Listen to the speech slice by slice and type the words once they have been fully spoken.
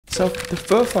So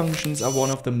defer functions are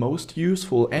one of the most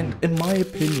useful and, in my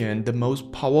opinion, the most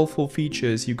powerful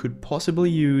features you could possibly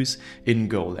use in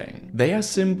Golang. They are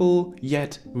simple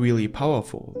yet really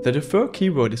powerful. The defer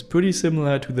keyword is pretty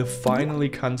similar to the finally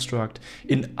construct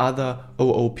in other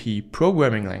OOP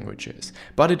programming languages,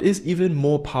 but it is even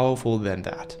more powerful than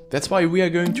that. That's why we are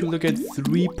going to look at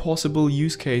 3 possible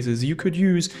use cases you could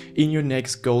use in your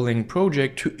next Golang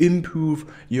project to improve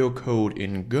your code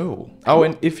in Go. Oh,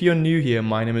 and if you're new here,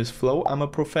 my name is Flo. I'm a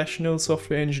professional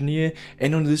software engineer,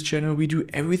 and on this channel we do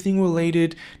everything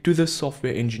related to the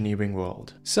software engineering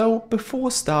world. So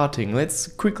before starting, let's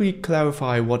quickly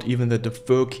clarify what even the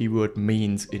defer keyword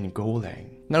means in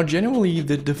Golang. Now generally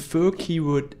the defer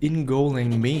keyword in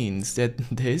Golang means that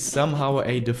there is somehow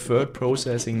a deferred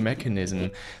processing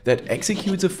mechanism that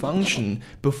executes a function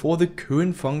before the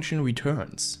current function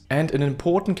returns. And an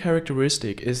important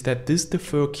characteristic is that this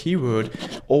defer keyword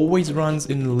always runs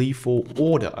in LIFO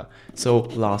order, so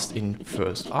last in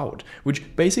first out,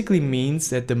 which basically means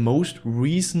that the most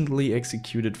recently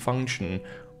executed function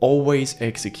always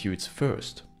executes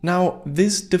first. Now,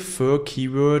 this defer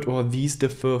keyword or these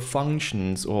defer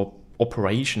functions or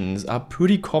operations are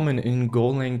pretty common in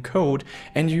Golang code,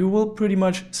 and you will pretty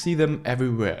much see them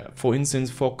everywhere. For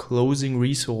instance, for closing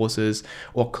resources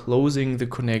or closing the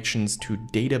connections to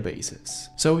databases.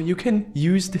 So you can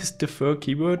use this defer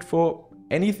keyword for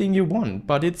anything you want,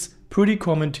 but it's pretty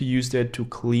common to use that to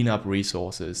clean up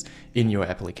resources in your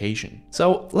application.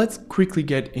 So let's quickly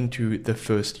get into the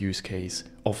first use case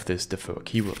of this defer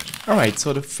keyword. Alright,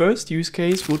 so the first use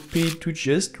case would be to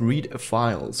just read a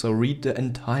file. So read the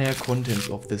entire contents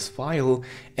of this file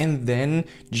and then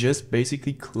just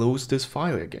basically close this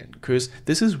file again, because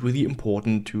this is really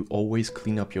important to always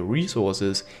clean up your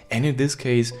resources, and in this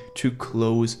case to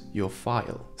close your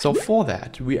file. So for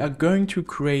that we are going to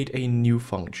create a new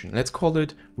function. Let's call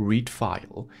it read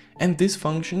file, and this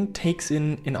function takes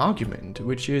in an argument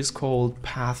which is called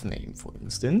path name, for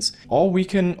instance, or we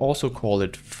can also call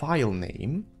it file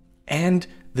name, and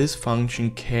this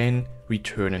function can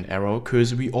return an error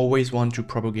because we always want to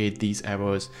propagate these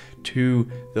errors to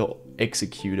the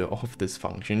executor of this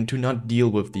function to not deal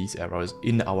with these errors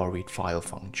in our read file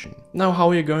function. Now how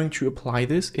we are going to apply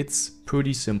this, it's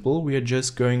pretty simple. We are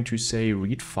just going to say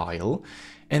read file,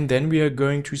 and then we are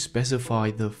going to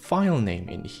specify the file name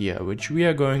in here, which we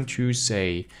are going to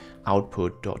say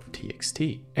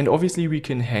output.txt. And obviously we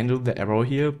can handle the error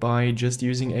here by just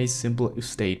using a simple if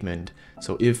statement.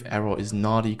 So if error is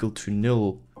not equal to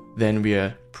nil, then we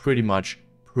are pretty much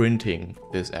printing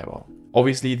this error.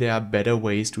 Obviously there are better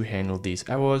ways to handle these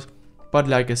errors, but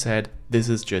like I said, this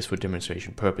is just for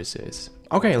demonstration purposes.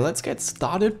 Okay, let's get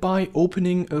started by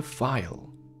opening a file.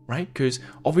 Right? Because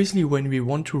obviously when we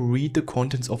want to read the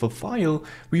contents of a file,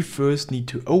 we first need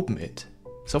to open it.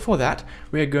 So for that,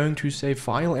 we are going to say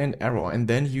file and error and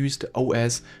then use the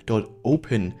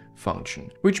os.open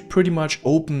function, which pretty much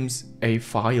opens a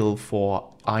file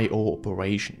for I/O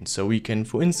operations. So we can,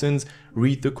 for instance,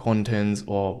 read the contents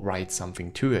or write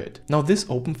something to it. Now this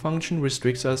open function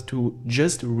restricts us to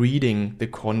just reading the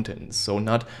contents, so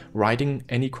not writing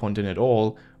any content at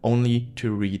all, only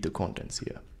to read the contents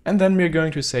here. And then we're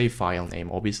going to say file name,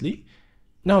 obviously.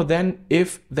 Now then,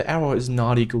 if the error is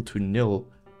not equal to nil,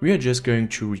 we are just going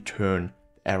to return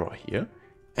error here.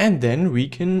 And then we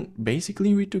can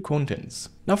basically read the contents.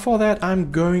 Now for that,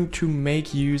 I'm going to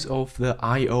make use of the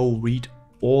IO read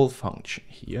all function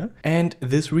here. And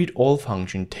this read all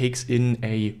function takes in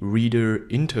a reader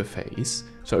interface.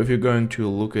 So if you're going to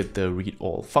look at the read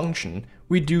all function,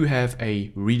 we do have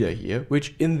a reader here,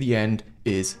 which in the end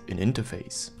is an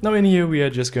interface. Now in here we are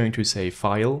just going to say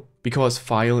file, because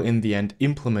file in the end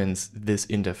implements this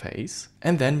interface.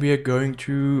 And then we are going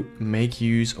to make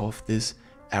use of this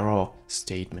error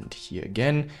statement here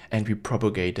again, and we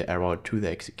propagate the error to the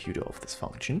executor of this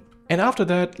function. And after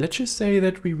that, let's just say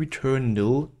that we return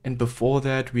nil, and before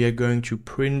that we are going to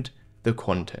print the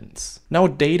contents. Now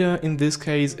data in this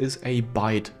case is a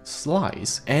byte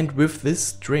slice, and with this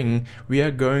string we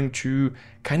are going to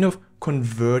kind of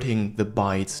converting the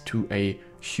bytes to a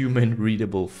human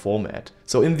readable format.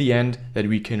 So in the end that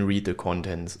we can read the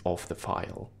contents of the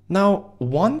file. Now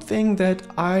one thing that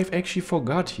I've actually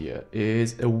forgot here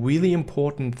is a really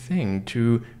important thing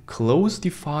to close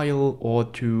the file or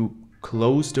to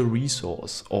close the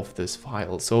resource of this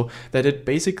file, so that it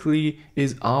basically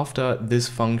is after this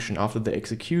function, after the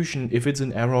execution, if it's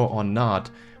an error or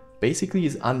not, basically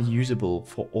is unusable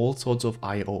for all sorts of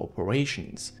I/O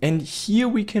operations. And here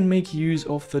we can make use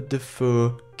of the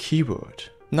defer keyword.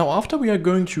 Now after we are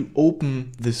going to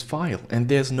open this file and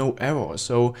there's no error,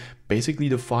 so basically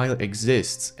the file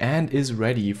exists and is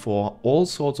ready for all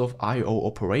sorts of I/O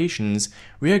operations,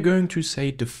 we are going to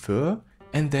say defer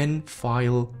and then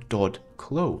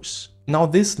file.close. Now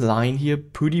this line here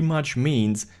pretty much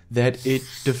means that it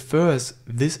defers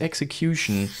this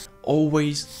execution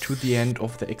always to the end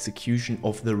of the execution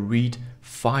of the read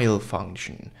file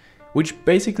function. Which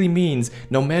basically means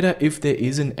no matter if there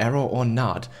is an error or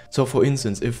not. So for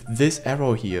instance, if this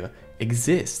error here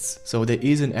exists, so there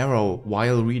is an error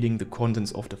while reading the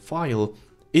contents of the file,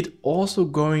 it also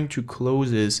going to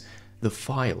closes the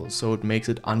file, so it makes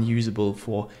it unusable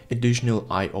for additional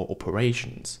I/O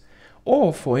operations.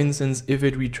 Or for instance, if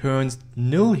it returns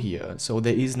nil here, so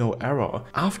there is no error,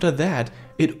 after that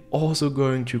it also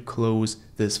going to close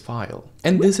this file.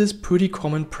 And this is pretty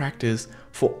common practice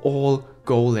for all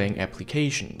Golang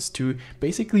applications to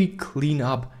basically clean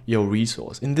up your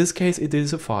resource. In this case it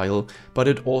is a file, but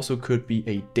it also could be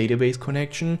a database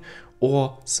connection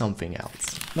or something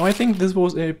else. Now I think this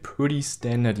was a pretty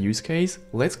standard use case.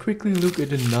 Let's quickly look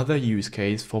at another use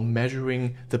case for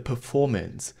measuring the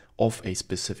performance of a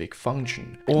specific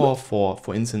function, or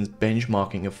for instance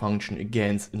benchmarking a function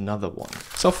against another one.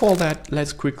 So for that,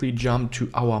 let's quickly jump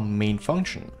to our main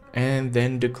function and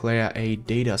then declare a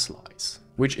data slice,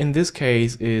 which in this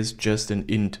case is just an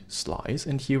int slice,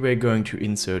 and here we're going to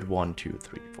insert 1, 2,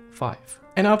 3, 4, 5.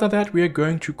 And after that we are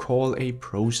going to call a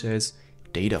process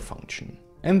data function,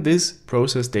 and this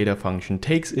process data function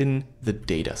takes in the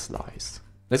data slice.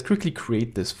 Let's quickly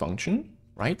create this function,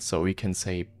 right? So we can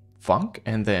say func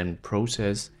and then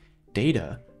process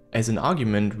data. As an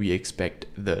argument we expect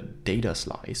the data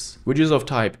slice, which is of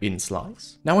type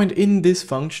inSlice. Now, and in this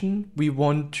function we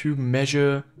want to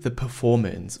measure the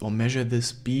performance or measure the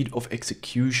speed of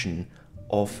execution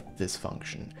of this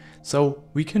function. So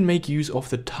we can make use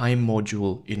of the time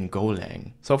module in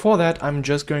Golang. So for that I'm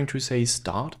just going to say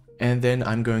start and then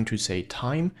I'm going to say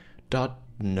time.no,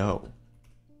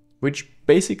 which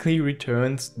basically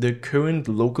returns the current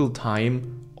local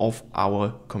time of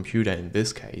our computer in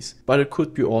this case, but it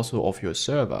could be also of your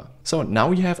server. So now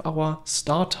we have our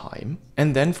start time,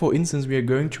 and then for instance we are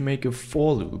going to make a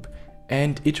for loop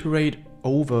and iterate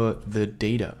over the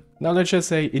data. Now let's just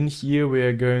say in here we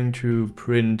are going to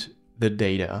print the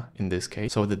data in this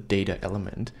case, so the data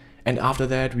element, and after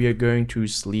that we are going to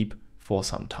sleep for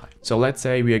some time. So let's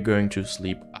say we are going to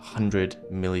sleep 100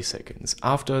 milliseconds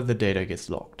after the data gets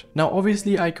logged. Now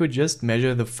obviously I could just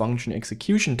measure the function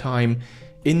execution time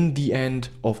in the end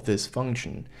of this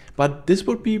function, but this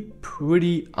would be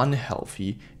pretty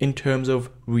unhealthy in terms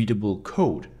of readable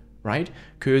code, right?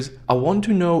 Because I want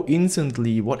to know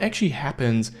instantly what actually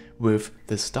happens with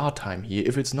the start time here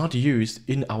if it's not used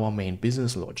in our main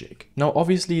business logic. Now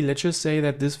obviously let's just say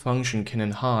that this function can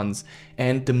enhance,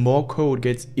 and the more code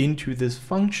gets into this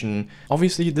function,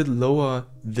 obviously the lower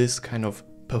this kind of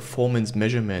performance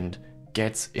measurement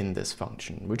gets in this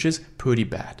function, which is pretty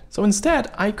bad. So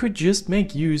instead I could just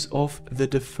make use of the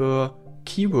defer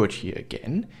keyword here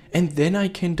again, and then I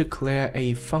can declare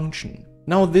a function.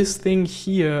 Now this thing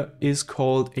here is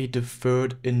called a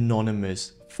deferred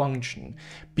anonymous function,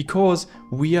 because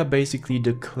we are basically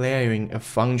declaring a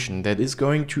function that is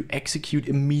going to execute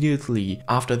immediately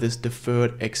after this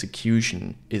deferred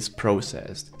execution is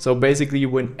processed. So basically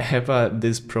whenever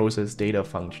this process data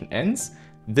function ends,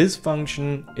 this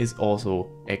function is also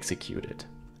executed.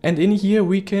 And in here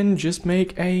we can just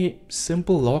make a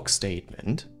simple log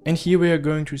statement, and here we are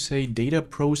going to say data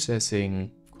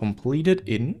processing completed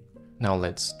in. Now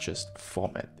let's just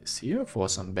format this here for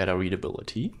some better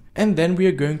readability. And then we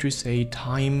are going to say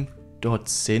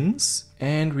time.since,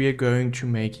 and we are going to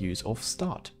make use of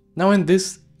start. Now in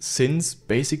this since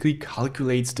basically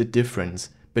calculates the difference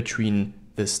between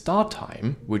the start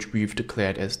time, which we've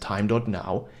declared as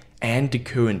time.now, and the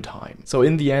current time. So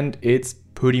in the end it's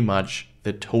pretty much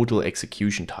the total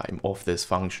execution time of this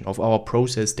function, of our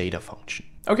process data function.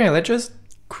 Okay, let's just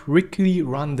quickly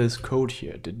run this code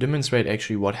here to demonstrate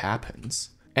actually what happens.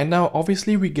 And now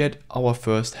obviously we get our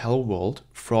first hello world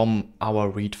from our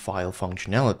read file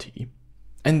functionality,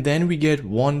 and then we get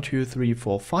 1, 2, 3,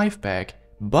 4, 5 back,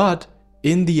 but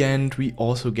in the end we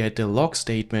also get the log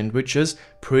statement, which just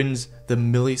prints the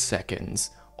milliseconds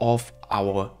of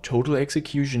our total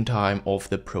execution time of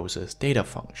the process data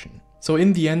function. So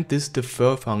in the end this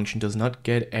defer function does not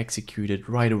get executed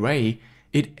right away,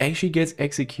 it actually gets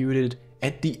executed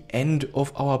at the end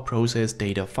of our process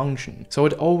data function. So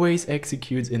it always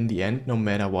executes in the end no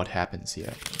matter what happens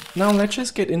here. Now let's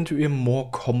just get into a more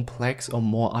complex or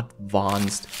more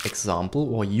advanced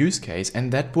example or use case,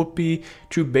 and that would be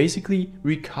to basically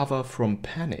recover from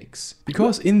panics.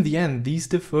 Because in the end, these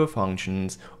defer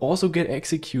functions also get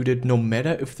executed no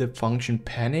matter if the function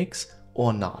panics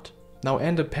or not. Now,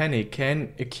 and a panic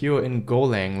can occur in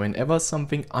Golang whenever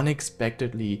something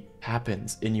unexpectedly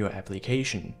happens in your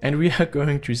application. And we are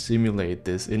going to simulate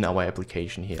this in our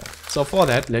application here. So for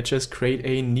that, let's just create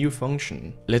a new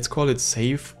function. Let's call it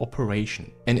save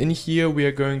operation. And in here, we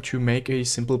are going to make a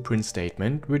simple print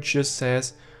statement, which just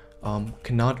says,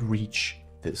 cannot reach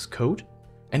this code.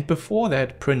 And before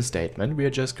that print statement, we are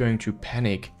just going to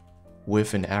panic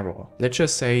with an error. Let's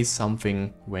just say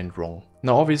something went wrong.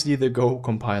 Now obviously the Go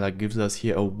compiler gives us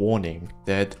here a warning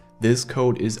that this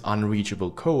code is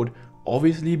unreachable code,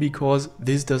 obviously because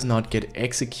this does not get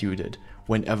executed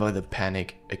whenever the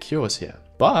panic occurs here.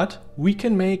 But we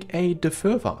can make a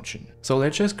defer function. So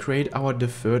let's just create our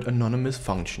deferred anonymous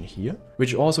function here,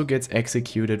 which also gets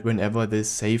executed whenever this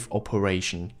save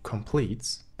operation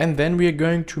completes. And then we are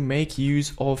going to make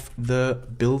use of the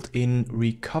built-in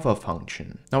recover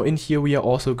function. Now in here we are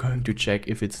also going to check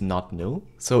if it's not null.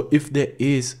 So if there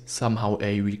is somehow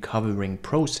a recovering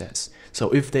process, so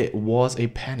if there was a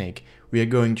panic, we are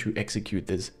going to execute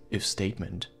this if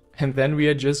statement. And then we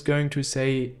are just going to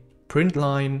say print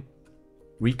line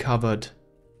recovered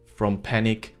from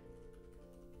panic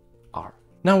R.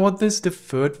 Now what this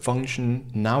deferred function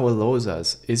now allows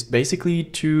us is basically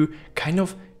to kind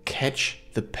of catch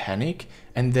the panic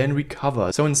and then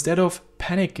recover. So instead of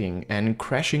panicking and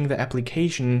crashing the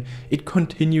application, it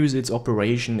continues its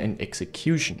operation and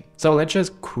execution. So let's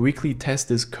just quickly test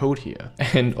this code here.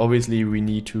 And obviously we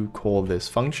need to call this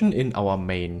function in our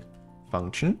main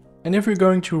function. And if we're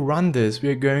going to run this,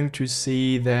 we're going to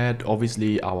see that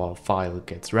obviously our file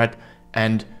gets read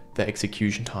and the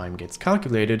execution time gets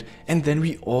calculated. And then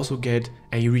we also get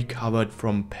a recovered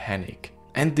from panic.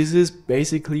 And this is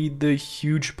basically the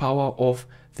huge power of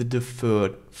the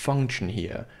deferred function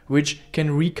here, which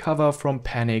can recover from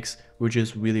panics, which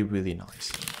is really, really nice.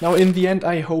 Now, in the end,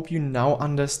 I hope you now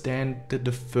understand the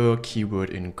defer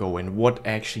keyword in Go and what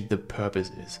actually the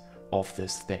purpose is of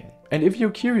this thing. And if you're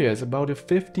curious about a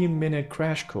 15-minute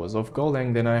crash course of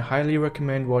Golang, then I highly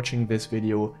recommend watching this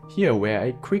video here, where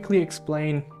I quickly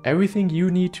explain everything you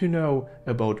need to know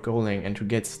about Golang and to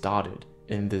get started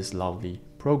in this lovely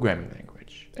programming language.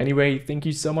 Anyway, thank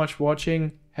you so much for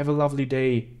watching, have a lovely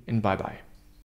day, and bye bye.